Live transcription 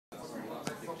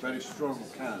very strong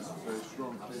can, very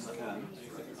strong tin can.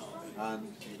 And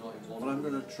what I'm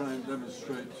going to try and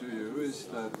demonstrate to you is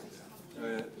that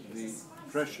the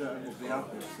pressure of the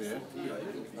atmosphere,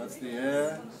 that's the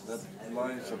air that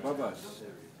lies above us,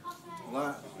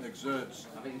 that exerts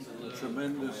a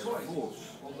tremendous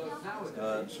force.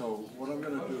 So what I'm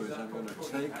going to do is I'm going to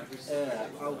take air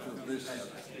out of this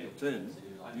tin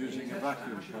using a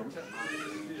vacuum pump,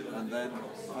 and then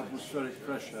atmospheric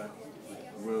pressure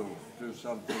will do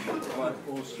something quite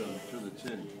awesome to the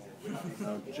tin.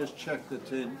 Now just check the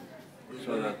tin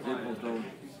so that people don't,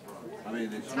 I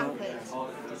mean it's not, it's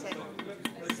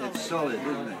solid,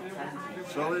 isn't it?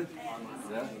 Solid?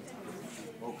 Yeah?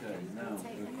 Okay, now the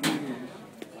thing is,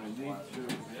 I need to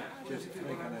just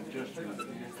make an adjustment.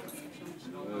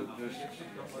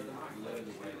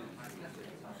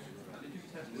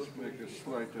 Just make a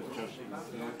slight adjustment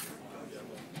here.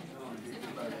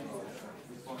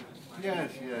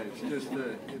 Yes, it's just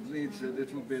it needs a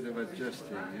little bit of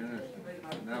adjusting, you know,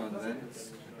 now and then.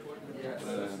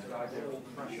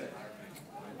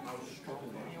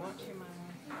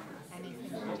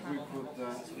 If we put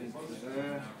that into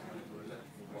there,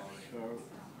 so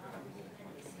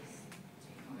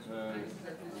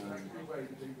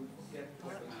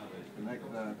connect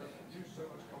that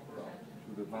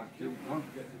to the vacuum pump,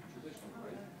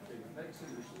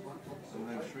 and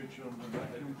then switch on the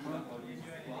vacuum pump.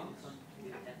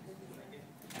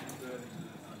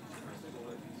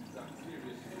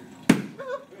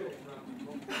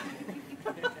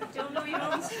 Don't know your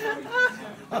answer.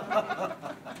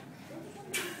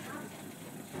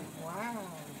 Wow.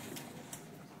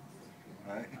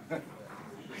 Right.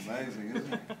 Amazing,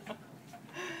 isn't it?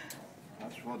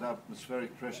 That's what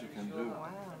atmospheric pressure can do. Wow,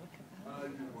 look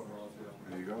at that.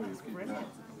 There you go, you keep that.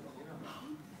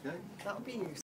 Okay? That'll be useful.